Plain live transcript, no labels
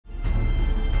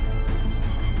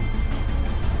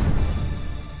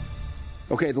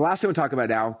Okay, the last thing we'll talk about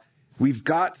now, we've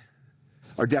got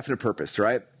our definite purpose,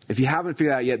 right? If you haven't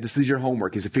figured out yet, this is your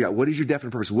homework, is to figure out what is your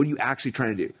definite purpose? What are you actually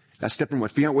trying to do? That's step number one,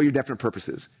 figure out what your definite purpose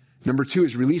is. Number two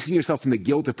is releasing yourself from the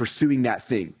guilt of pursuing that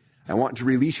thing. I want to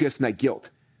release you guys from that guilt.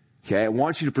 Okay, I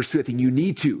want you to pursue that thing. You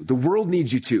need to. The world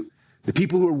needs you to. The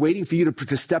people who are waiting for you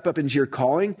to step up into your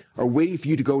calling are waiting for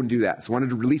you to go and do that. So I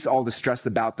wanted to release all the stress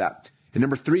about that. And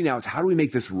number three now is, how do we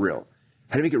make this real?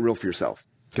 How do you make it real for yourself?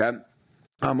 Okay,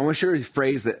 I'm going to share a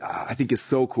phrase that I think is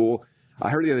so cool. I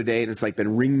heard it the other day, and it's like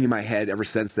been ringing in my head ever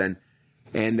since then.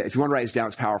 And if you want to write this down,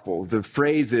 it's powerful. The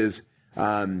phrase is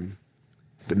the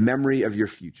memory of your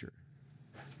future.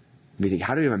 And you think,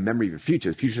 how do you have a memory of your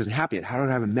future? The future isn't happen yet. How do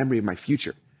I have a memory of my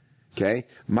future? Okay,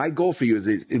 my goal for you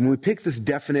is when we pick this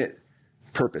definite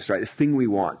purpose, right, this thing we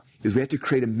want, is we have to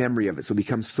create a memory of it so it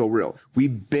becomes so real.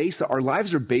 Our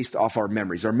lives are based off our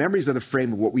memories. Our memories are the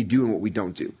frame of what we do and what we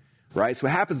don't do, right? So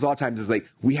what happens a lot of times is like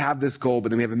we have this goal, but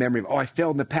then we have a memory of, oh, I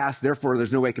failed in the past, therefore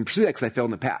there's no way I can pursue that because I failed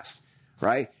in the past,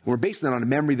 right? And we're basing that on a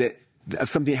memory of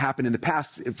something that happened in the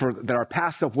past that our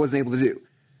past self wasn't able to do.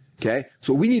 Okay,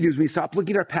 so what we need to do is we stop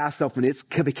looking at our past self and its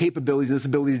capabilities and its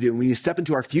ability to do, and we need to step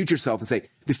into our future self and say,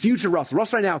 the future Russell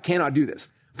right now cannot do this.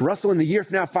 For Russell in a year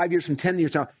from now, 5 years from 10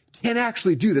 years from now, can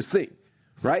actually do this thing,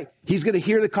 right? He's going to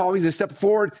hear the call. He's going to step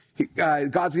forward.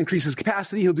 God's going to increase his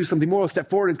capacity. He'll do something more. He'll step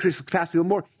forward and increase his capacity a little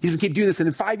more. He's going to keep doing this. And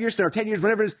in 5 years from now, or 10 years,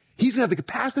 whatever it is, he's going to have the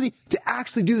capacity to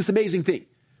actually do this amazing thing,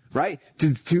 right?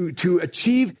 To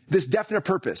achieve this definite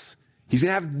purpose. He's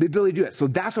going to have the ability to do it. So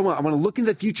that's what I want. I want to look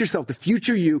into the future self, the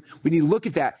future you. We need to look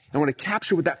at that. I want to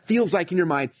capture what that feels like in your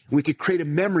mind. And we have to create a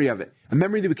memory of it. A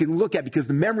memory that we can look at, because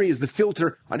the memory is the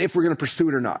filter on if we're going to pursue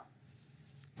it or not.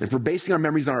 And if we're basing our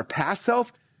memories on our past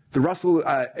self, the Russell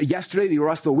yesterday, the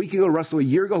Russell a week ago, Russell a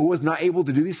year ago, who was not able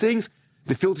to do these things,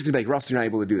 the filter could be like, Russell, you're not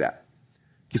able to do that.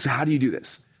 Okay, so how do you do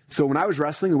this? So when I was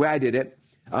wrestling, the way I did it,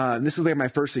 this was like my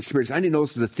first experience. I didn't know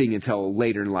this was a thing until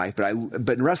later in life, but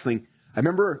in wrestling, I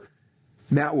remember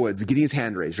Matt Woods getting his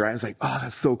hand raised, right? I was like, oh,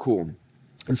 that's so cool.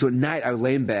 And so at night, I would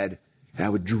lay in bed and I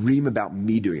would dream about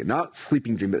me doing it. Not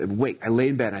sleeping dream, but wait, I lay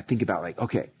in bed and I think about like,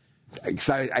 okay,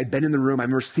 I'd been in the room. I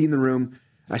remember seeing the room.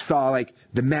 I saw like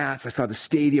the mats. I saw the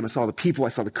stadium. I saw the people. I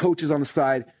saw the coaches on the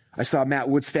side. I saw Matt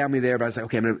Woods' family there, but I was like,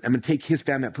 okay, I'm going to take his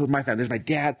family, put my family. There's my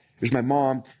dad. There's my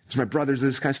mom. There's my brothers,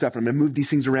 this kind of stuff. And I'm going to move these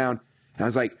things around. And I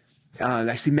was like,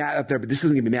 I see Matt up there, but this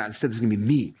isn't going to be Matt. Instead, this is going to be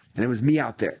me. And it was me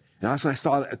out there. And also I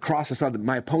saw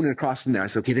my opponent across from there. I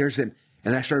said, okay, there's him.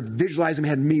 And I started visualizing, I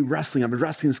had me wrestling. I'm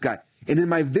wrestling this guy. And in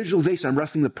my visualization, I'm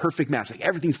wrestling the perfect match. Like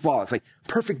everything's flawless, like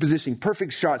perfect positioning,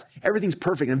 perfect shots. Everything's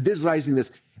perfect. I'm visualizing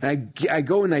this. And I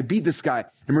go and I beat this guy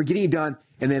and we're getting it done.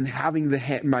 And then having the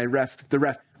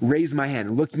ref raise my hand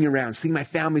and looking around, seeing my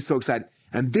family so excited.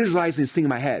 And I'm visualizing this thing in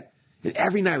my head. And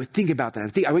every night I would think about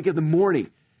that. I wake up in the morning.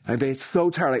 I'd be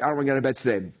so tired. Like, I don't want to get out of bed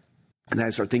today. And then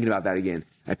I start thinking about that again.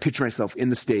 I picture myself in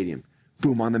the stadium,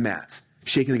 boom, on the mats,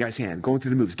 shaking the guy's hand, going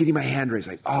through the moves, getting my hand raised,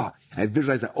 like, oh, and I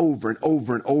visualize that over and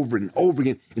over and over and over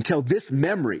again until this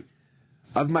memory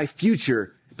of my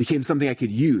future became something I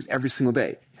could use every single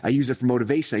day. I use it for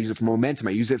motivation. I use it for momentum.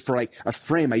 I use it for like a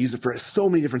frame. I use it for so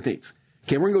many different things.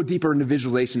 Okay, we're going to go deeper into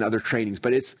visualization and other trainings,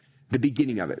 but it's the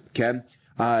beginning of it, okay?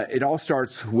 It all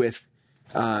starts with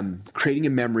creating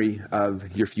a memory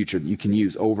of your future that you can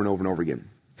use over and over and over again,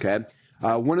 okay?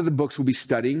 One of the books we'll be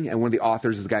studying, and one of the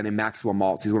authors is a guy named Maxwell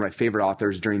Maltz. He's one of my favorite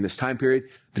authors during this time period,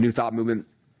 the New Thought movement.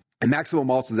 And Maxwell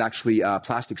Maltz was actually a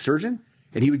plastic surgeon,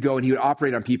 and he would go and he would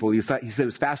operate on people. He said it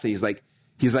was fascinating.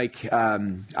 He's like,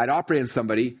 I'd operate on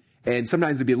somebody, and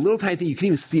sometimes it'd be a little tiny thing, you couldn't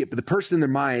even see it, but the person in their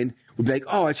mind would be like,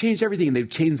 oh, I changed everything, and they've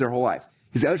changed their whole life.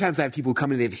 Because other times I have people who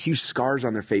come in and they have huge scars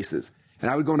on their faces,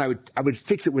 and I would go and I would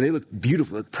fix it where they look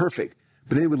beautiful, look perfect,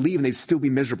 but then they would leave and they'd still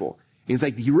be miserable. And it's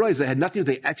like, he realized that it had nothing to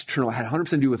do with the external, it had 100%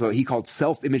 to do with what he called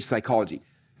self-image psychology.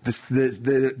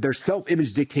 Their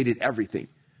self-image dictated everything,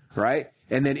 right?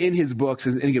 And then in his books,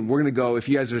 and again, we're going to go, if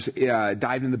you guys are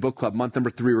diving in the book club, month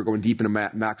number 3, we're going deep into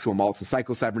Maxwell Maltz and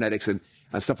psychocybernetics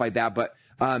and stuff like that. But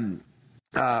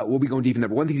we'll be going deep in there.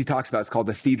 But one thing he talks about is called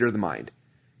the theater of the mind.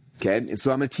 Okay, and so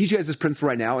I'm going to teach you guys this principle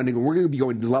right now, and we're going to be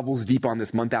going levels deep on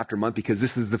this month after month because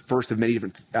this is the first of many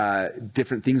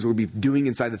different things we'll be doing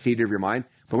inside the theater of your mind.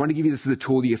 But I want to give you this as a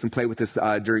tool you guys can play with this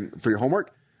for your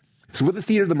homework. So what the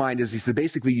theater of the mind is that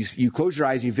basically you close your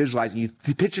eyes and you visualize and you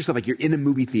picture yourself like you're in a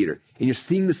movie theater and you're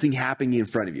seeing this thing happening in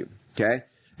front of you. Okay,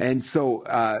 and so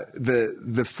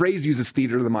the phrase uses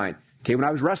theater of the mind. Okay, when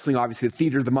I was wrestling, obviously the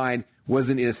theater of the mind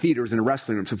wasn't in a theater, it was in a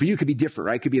wrestling room. So for you, it could be different,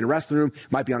 right? It could be in a wrestling room,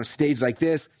 it might be on a stage like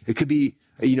this. It could be,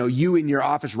 you in your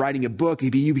office writing a book. It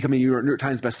could be you becoming a New York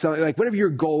Times bestseller. Like whatever your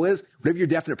goal is, whatever your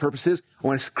definite purpose is, I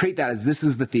want to create that as this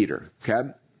is the theater, okay?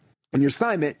 And your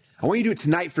assignment, I want you to do it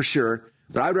tonight for sure,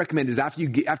 but I would recommend is after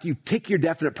you pick your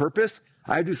definite purpose,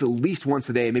 I would do this at least once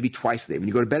a day, maybe twice a day. When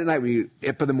you go to bed at night, when you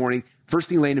up in the morning, first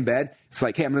thing laying in bed, it's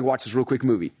like, hey, I'm going to watch this real quick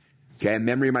movie. Okay,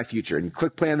 memory of my future. And you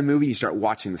click play on the movie, and you start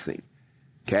watching this thing.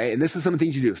 Okay, and this is some of the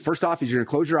things you do. First off is you're going to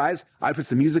close your eyes. I put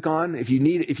some music on. If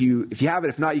you have it,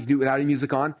 if not, you can do it without any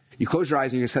music on. You close your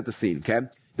eyes and you're going to set the scene, okay?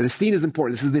 Now the scene is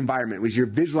important. This is the environment, which you're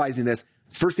visualizing this.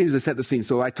 First thing is to set the scene.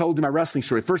 So I told you my wrestling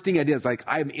story. First thing I did is like,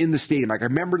 I'm in the stadium. Like I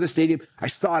remember the stadium. I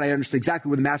saw it. I understood exactly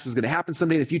where the match was going to happen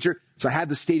someday in the future. So I had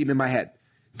the stadium in my head.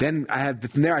 Then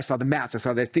from there I saw the mats. I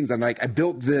saw the things. I'm like, I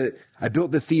built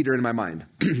the theater in my mind.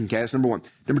 Okay, that's number one.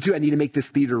 Number two, I need to make this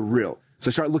theater real. So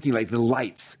I start looking like the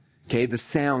lights, okay, the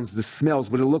sounds, the smells,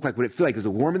 what it looked like, what it feel like. Was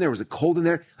it warm in there? Was it cold in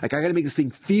there? Like I got to make this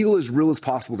thing feel as real as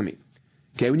possible to me.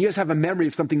 Okay, when you guys have a memory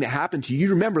of something that happened to you, you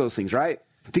remember those things, right?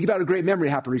 Think about a great memory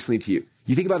that happened recently to you.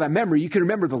 You think about that memory, you can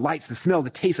remember the lights, the smell, the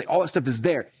taste, like all that stuff is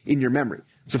there in your memory.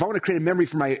 So if I want to create a memory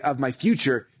of my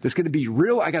future that's going to be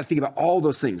real, I got to think about all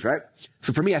those things, right?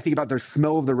 So for me, I think about the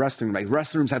smell of the wrestling room. Like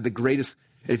wrestling rooms have the greatest,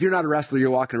 if you're not a wrestler, you're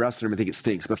walking a wrestling room and think it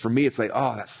stinks. But for me, it's like,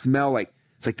 oh, that smell, like,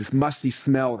 it's like this musty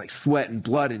smell, like sweat and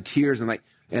blood and tears and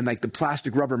like the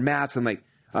plastic rubber mats and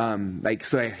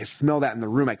so I can smell that in the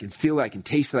room. I can feel it. I can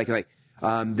taste it.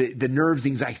 The nerves,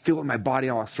 things, I feel it in my body,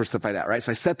 all sorts of stuff like that, right?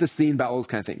 So I set the scene about all those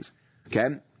kind of things,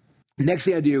 okay? Next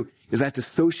thing I do is I have to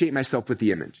associate myself with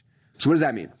the image. So what does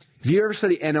that mean? If you ever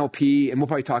study NLP, and we'll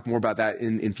probably talk more about that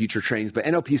in future trainings, but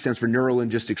NLP stands for Neuro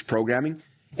Linguistics Programming,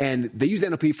 and they use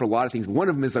NLP for a lot of things. One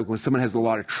of them is like when someone has a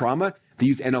lot of trauma, they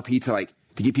use NLP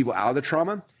to get people out of the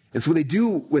trauma. And so what they do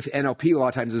with NLP a lot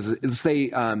of times is say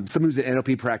someone who's an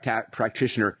NLP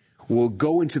practitioner will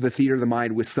go into the theater of the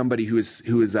mind with somebody who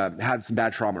has had some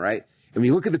bad trauma, right? And when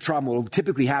you look at the trauma, what will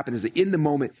typically happen is that in the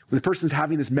moment, when the person's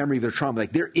having this memory of their trauma,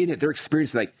 like they're in it, they're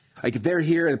experiencing it, like if they're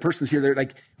here and the person's here, they're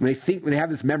like, when they have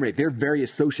this memory, they're very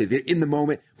associated. They're in the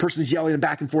moment, person's yelling and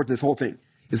back and forth in this whole thing.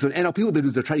 And so in NLP, what they do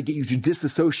is they'll try to get you to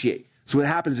disassociate. So what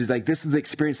happens is like, this is the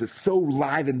experience that's so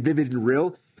live and vivid and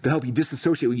real, they'll help you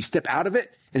disassociate. When you step out of it,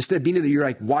 and instead of being in it, you're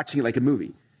like watching it like a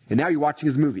movie. And now you're watching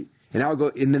this movie. And now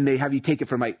and then they have you take it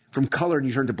from color and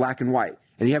you turn to black and white.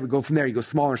 And you have it go from there, you go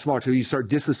smaller and smaller until you start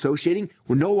disassociating.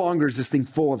 Well, no longer is this thing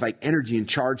full of like energy and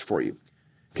charge for you.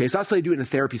 Okay, so that's how they do it in a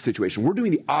therapy situation. We're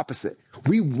doing the opposite.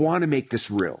 We want to make this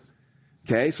real.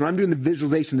 Okay, so when I'm doing the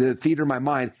visualization, the theater in my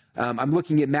mind, I'm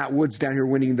looking at Matt Woods down here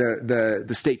winning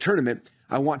the state tournament.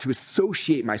 I want to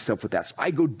associate myself with that. So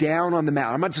I go down on the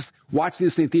mat. I'm not just watching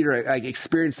this thing in theater, like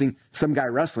experiencing some guy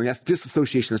wrestling. That's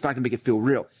disassociation. That's not going to make it feel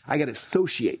real. I got to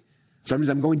associate. So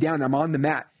I'm going down and I'm on the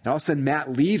mat. And all of a sudden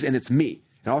Matt leaves and it's me.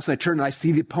 And all of a sudden I turn and I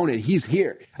see the opponent. He's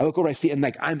here. I look over, I see it, and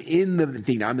like I'm in the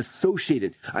thing. I'm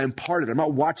associated. I'm part of it. I'm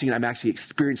not watching it. I'm actually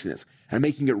experiencing this. And I'm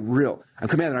making it real. I'm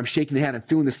coming out and I'm shaking the hand. I'm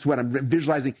feeling the sweat. I'm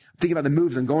visualizing, thinking about the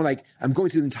moves. I'm going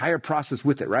through the entire process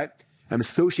with it, right? I'm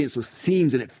associating so it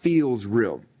seems and it feels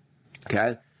real.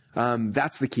 Okay?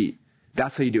 That's the key.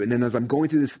 That's how you do it. And then as I'm going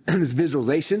through this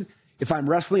visualization, if I'm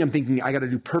wrestling, I'm thinking I got to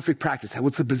do perfect practice.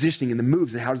 What's the positioning and the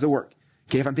moves and how does it work?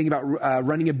 Okay, if I'm thinking about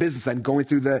running a business, I'm going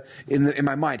through in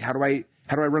my mind, how do I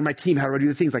run my team? How do I do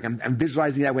the things? Like I'm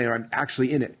visualizing that way, or I'm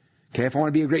actually in it. Okay, if I want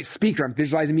to be a great speaker, I'm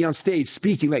visualizing me on stage,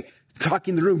 speaking, like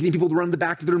talking in the room, getting people to run to the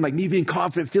back of the room, like me being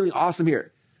confident, feeling awesome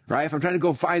here. Right? If I'm trying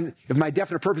to if my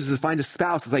definite purpose is to find a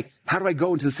spouse, it's like, how do I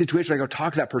go into the situation where I go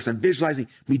talk to that person? I'm visualizing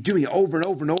me doing it over and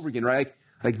over and over again, right?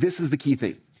 Like this is the key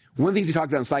thing. One of the things he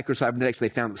talked about in psychocybernetics they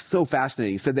found was so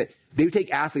fascinating. He said that they would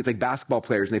take athletes like basketball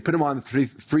players and they put them on the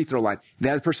free throw line. And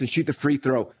the other person shoot the free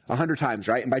throw 100 times,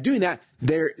 right? And by doing that,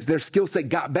 their skill set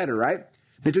got better, right?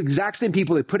 They took the exact same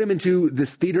people, they put them into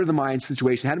this theater of the mind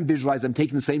situation, had them visualize them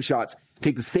taking the same shots,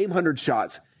 take the same 100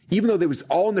 shots, even though they was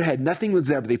all in their head, nothing was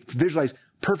there, but they visualized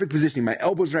perfect positioning. My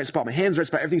elbow's in the right spot, my hand's in the right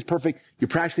spot, everything's perfect. You're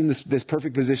practicing this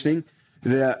perfect positioning.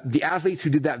 The athletes who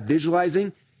did that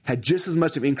visualizing had just as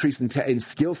much of increase in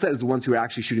skill set as the ones who are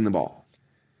actually shooting the ball.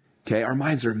 Okay, our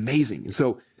minds are amazing. And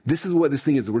so this is what this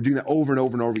thing is. We're doing that over and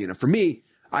over and over again. And for me,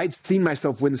 I'd seen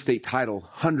myself win the state title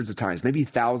hundreds of times, maybe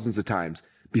thousands of times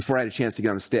before I had a chance to get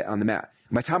on the mat.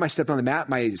 By the time I stepped on the mat,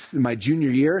 my junior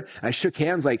year, I shook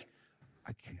hands like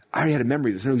I already had a memory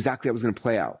of this. I knew exactly how it was going to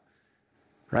play out.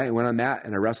 Right? I went on the mat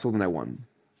and I wrestled and I won.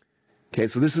 Okay,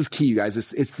 so this is key, you guys.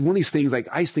 It's one of these things like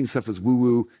I used to think stuff was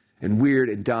woo-woo and weird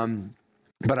and dumb.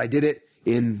 But I did it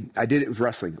with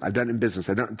wrestling. I've done it in business.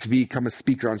 I've done it to become a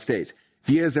speaker on stage. If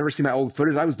you guys ever see my old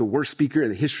footage, I was the worst speaker in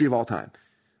the history of all time,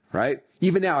 right?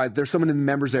 Even now, there's someone in the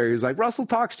members area who's like, Russell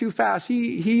talks too fast.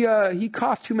 He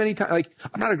coughs too many times. Like,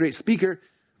 I'm not a great speaker,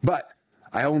 but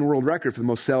I own a world record for the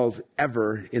most sales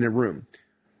ever in a room,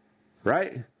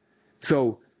 right?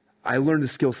 So I learned the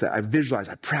skill set. I visualize,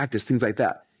 I practice, things like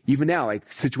that. Even now,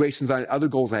 like situations on other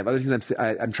goals I have, other things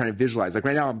I'm trying to visualize. Like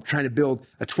right now, I'm trying to build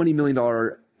a $20 million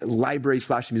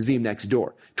library/museum next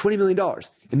door. $20 million.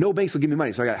 And no banks will give me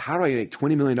money. So how do I make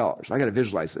 $20 million? I got to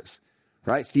visualize this,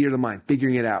 right? Theater of the mind,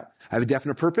 figuring it out. I have a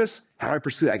definite purpose. How do I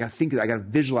pursue it? I got to think it. I got to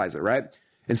visualize it, right?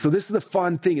 And so this is the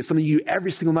fun thing. It's something you do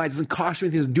every single night. It doesn't cost you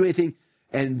anything. It doesn't do anything.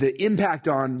 And the impact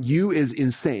on you is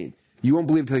insane. You won't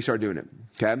believe it until you start doing it,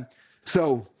 okay?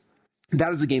 So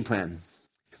that is the game plan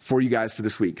for you guys for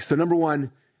this week. So number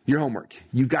one, your homework.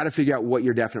 You've got to figure out what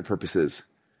your definite purpose is.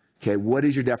 Okay, what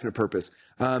is your definite purpose?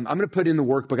 I'm going to put in the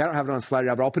workbook. I don't have it on a slide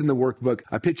now, but I'll put in the workbook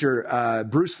a picture.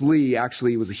 Bruce Lee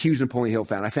actually was a huge Napoleon Hill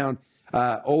fan. I found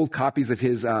old copies of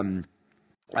his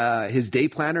day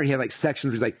planner. He had like sections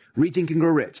where he's like, read, think, and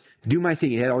grow rich. Do my thing.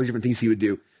 He had all these different things he would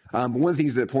do. One of the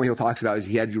things that Napoleon Hill talks about is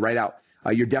he had you write out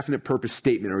your definite purpose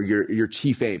statement or your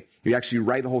chief aim. You actually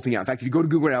write the whole thing out. In fact, if you go to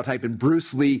Google right now, type in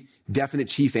Bruce Lee definite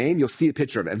chief aim, you'll see a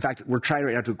picture of it. In fact, we're trying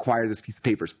right now to acquire this piece of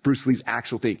paper. It's Bruce Lee's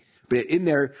actual thing. But in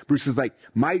there, Bruce is like,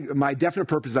 my definite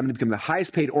purpose is I'm going to become the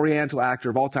highest paid Oriental actor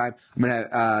of all time. I'm going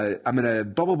to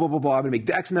blah, blah, blah, blah, blah. I'm going to make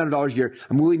the X amount of dollars a year.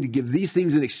 I'm willing to give these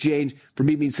things in exchange for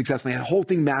me being successful. I had the whole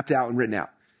thing mapped out and written out.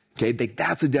 Okay,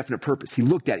 that's a definite purpose. He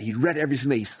looked at it. He read every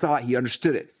single thing. He saw it. He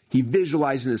understood it. He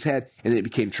visualized in his head, and then it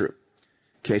became true.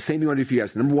 Okay, same thing I want to do for you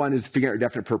guys. Number one is figure out your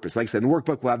definite purpose. Like I said, in the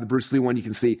workbook, we'll have the Bruce Lee one you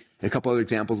can see, and a couple other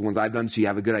examples, ones I've done, so you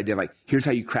have a good idea of like, here's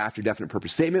how you craft your definite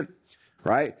purpose statement,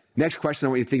 right? Next question, I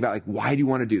want you to think about like, why do you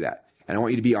want to do that? And I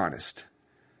want you to be honest.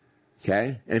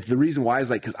 Okay? And if the reason why is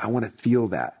like, because I want to feel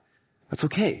that, that's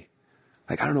okay.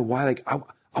 Like, I don't know why, like, I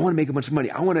want to make a bunch of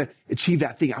money. I want to achieve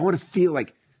that thing. I want to feel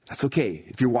like, that's okay.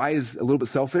 If your why is a little bit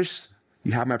selfish,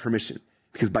 you have my permission.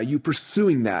 Because by you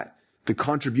pursuing that, the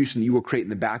contribution that you will create in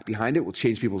the back behind it will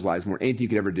change people's lives more than anything you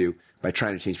could ever do by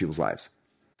trying to change people's lives.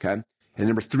 Okay? And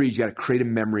number three, you got to create a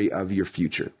memory of your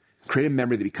future. Create a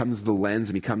memory that becomes the lens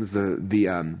and becomes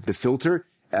the filter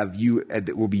of you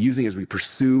that we'll be using as we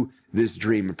pursue this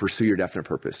dream and pursue your definite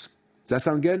purpose. Does that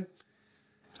sound good?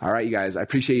 All right, you guys. I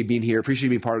appreciate you being here. I appreciate you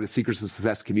being part of the Secrets of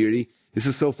Success community. This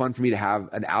is so fun for me to have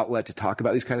an outlet to talk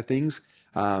about these kind of things.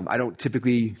 I don't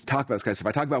typically talk about this kind of stuff.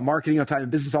 I talk about marketing all the time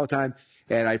and business all the time.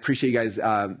 And I appreciate you guys,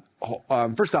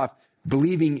 first off,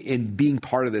 believing in being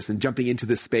part of this and jumping into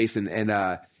this space and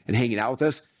hanging out with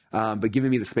us, but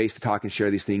giving me the space to talk and share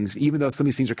these things, even though some of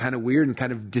these things are kind of weird and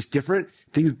kind of just different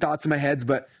thoughts in my heads.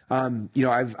 But,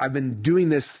 I've been doing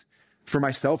this for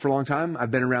myself for a long time.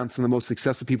 I've been around some of the most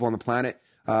successful people on the planet.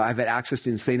 I've had access to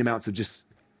insane amounts of just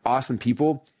awesome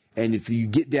people. And if you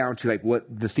get down to like what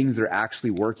the things that are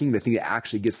actually working, the thing that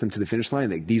actually gets them to the finish line,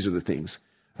 like these are the things.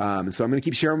 And so I'm going to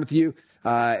keep sharing with you.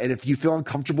 And if you feel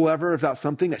uncomfortable ever about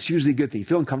something, that's usually a good thing. You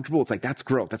feel uncomfortable, it's like, that's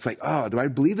growth. That's like, oh, do I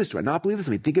believe this? Do I not believe this?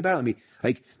 Let me think about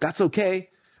it. That's okay.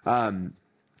 I'm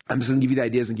just going to give you the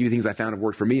ideas and give you things I found have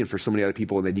worked for me and for so many other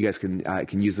people, and then you guys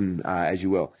can use them as you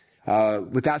will.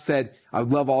 With that said, I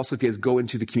would love also if you guys go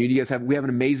into the community. We have an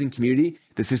amazing community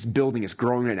that's just building. It's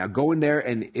growing right now. Go in there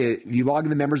and if you log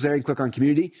in the members there and click on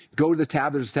community, go to the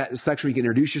tab. There's a section where you can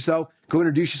introduce yourself. Go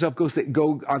introduce yourself.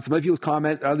 Go on some other people's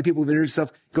comment. Other people have introduced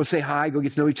themselves. Go say hi. Go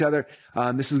get to know each other.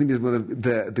 This is going to be one of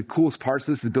the coolest parts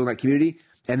of this is building that community.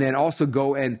 And then also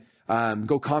go and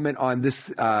go comment on this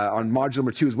on module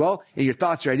number 2 as well. And your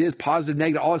thoughts, your ideas, positive,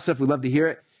 negative, all that stuff. We'd love to hear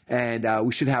it. And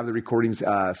we should have the recordings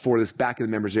for this back in the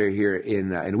members area here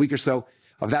in a week or so.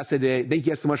 With that said, today, thank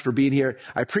you guys so much for being here.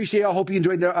 I appreciate it. I hope you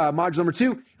enjoyed module number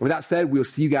 2. And with that said, we'll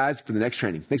see you guys for the next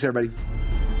training. Thanks, everybody.